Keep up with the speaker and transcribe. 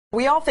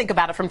We all think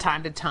about it from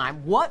time to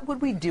time. What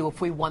would we do if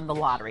we won the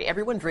lottery?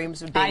 Everyone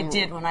dreams of being... I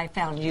did when I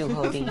found you,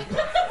 Hody.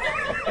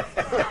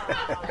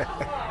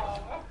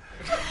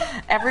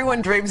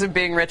 Everyone dreams of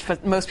being rich,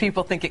 but most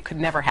people think it could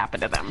never happen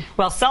to them.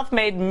 Well,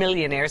 self-made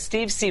millionaire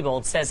Steve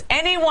Siebold says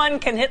anyone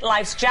can hit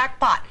life's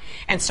jackpot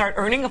and start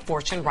earning a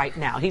fortune right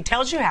now. He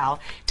tells you how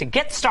to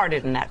get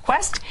started in that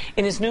quest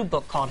in his new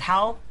book called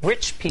How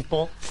Rich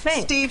People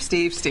Think.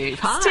 Steve.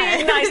 Hi.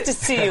 Steve, nice to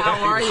see you.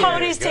 How are you?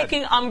 Hody's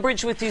taking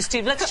umbrage with you,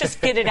 Steve. Let's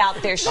just get it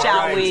out there,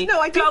 shall we? No,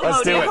 I do.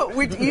 Let's do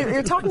it.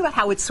 You're talking about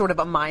how it's sort of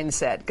a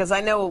mindset, because I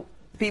know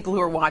people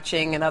who are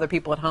watching and other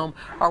people at home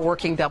are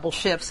working double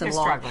shifts and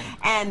struggling.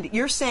 And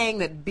you're saying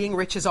that being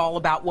rich is all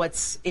about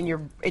what's in your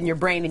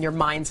brain and your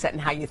mindset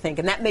and how you think,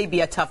 and that may be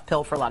a tough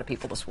pill for a lot of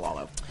people to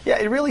swallow. Yeah,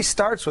 it really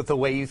starts with the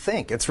way you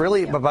think. It's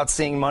really about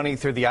seeing money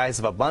through the eyes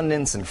of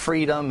abundance and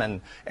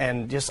freedom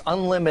and just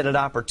unlimited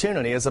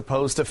opportunity as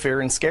opposed to fear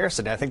and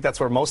scarcity. I think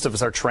that's where most of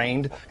us are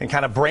trained and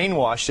kind of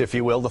brainwashed, if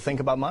you will, to think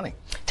about money.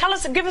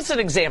 Give us an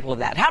example of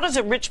that. How does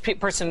a rich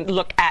person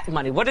look at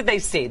money? What do they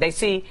see? They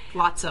see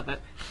lots of it.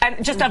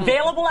 And just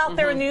available out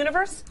there in the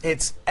universe?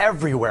 It's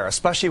everywhere,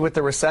 especially with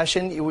the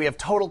recession. We have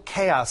total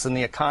chaos in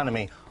the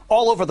economy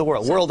all over the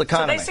world, world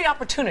economy. So they see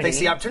opportunity. They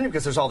see opportunity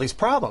because there's all these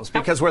problems.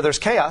 Because where there's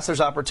chaos,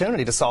 there's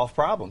opportunity to solve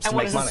problems, and to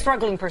what make does money. a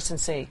struggling person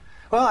see?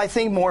 Well, I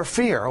think more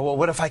fear. Well,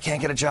 what if I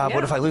can't get a job? Yeah.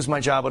 What if I lose my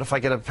job? What if I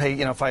get a pay?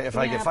 You know, if I get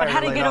fired? But how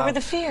do you get off? over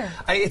the fear?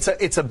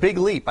 It's a big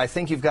leap. I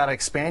think you've got to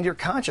expand your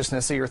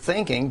consciousness of your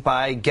thinking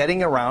by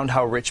getting around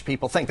how rich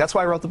people think. That's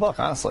why I wrote the book,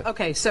 honestly.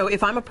 Okay, so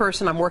if I'm a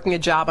person, I'm working a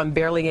job, I'm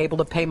barely able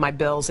to pay my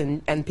bills,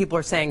 and people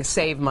are saying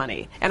save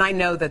money, and I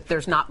know that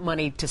there's not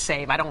money to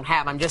save. I don't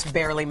have. I'm just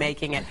barely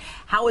making it.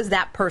 How is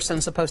that person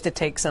supposed to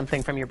take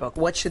something from your book?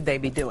 What should they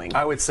be doing?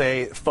 I would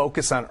say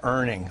focus on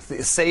earning.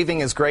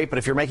 Saving is great, but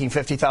if you're making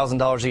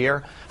 $50,000 a year,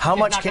 how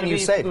much can you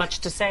save? Much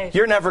to save.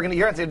 You're never going to.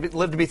 You have to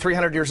live to be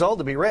 300 years old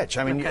to be rich.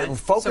 I mean,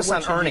 focus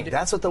on earning.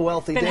 That's what the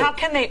wealthy do. Then how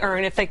can they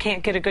earn if they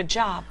can't get a good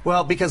job?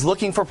 Well, because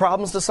looking for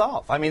problems to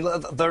solve. I mean,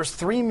 there's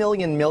 3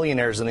 million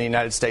millionaires in the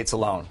United States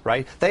alone,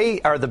 right? They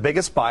are the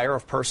biggest buyer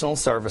of personal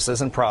services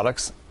and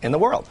products in the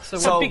world.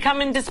 So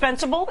become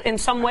indispensable in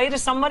some way to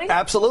somebody?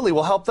 Absolutely.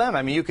 We'll help them.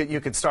 I mean, you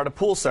could start a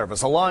pool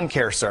service, a lawn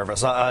care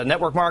service, a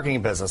network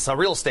marketing business, a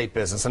real estate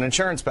business, an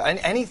insurance business,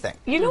 anything.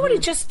 You know what he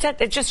just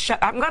said?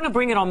 I'm going to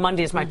bring it on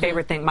Monday as my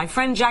favorite thing. My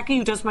friend Jackie,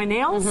 who does my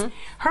nails,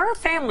 her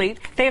family,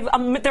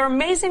 they're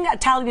amazing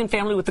Italian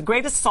family with the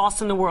greatest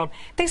sauce in the world.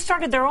 They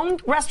started their own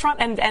restaurant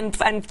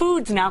and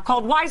foods now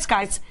called Wise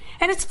Guys,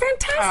 and it's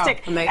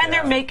fantastic. And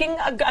they're making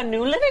a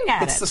new living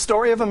at it. It's the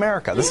story of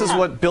America. This is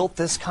what built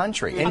this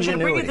country. I'm going to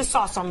bring you Ingenuity. the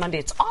sauce on Monday.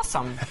 It's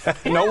awesome.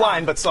 No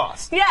wine, but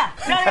sauce. Yeah.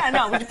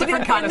 No.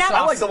 Different kind of sauce.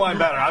 I like the wine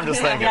better. I'm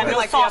just thinking. Yeah,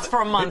 no sauce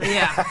for a month.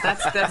 Yeah,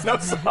 that's No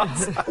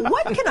sauce.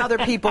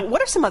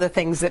 What are some other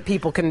things that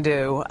people can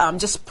do?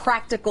 Just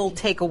practical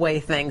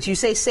takeaway things. You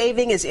say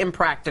saving is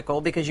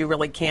impractical because you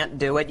really can't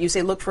do it. You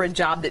say look for a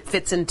job that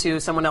fits into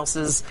someone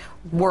else's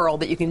world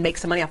that you can make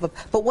some money off of.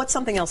 But what's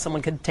something else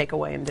someone could take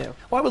away and do?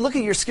 Well, I would look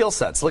at your skill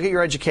sets, look at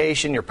your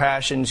education, your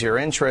passions, your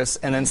interests,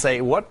 and then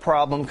say, what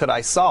problem could I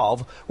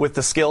solve with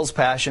the skills,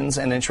 passions,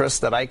 and interests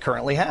that I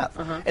currently have?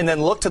 And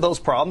then look to those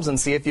problems and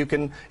see if you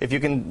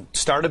can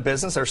start a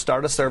business or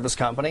start a service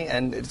company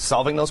and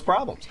solving those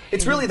problems.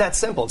 It's really that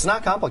simple. It's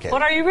not complicated.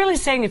 What are you really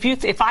saying?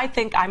 If I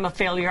think I'm a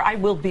failure, I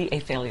will be a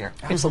failure.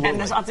 Absolutely.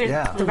 And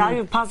the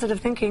value of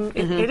positive thinking,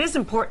 it is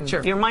important.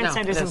 Sure. Your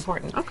mindset is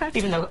important. Okay.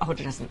 Even though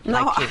Hoda doesn't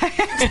like you.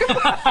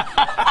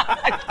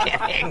 I'm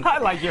kidding. I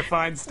like your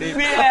fine, Steve.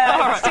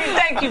 Yeah. Steve,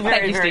 thank you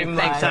very, very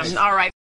much. Thanks, all right.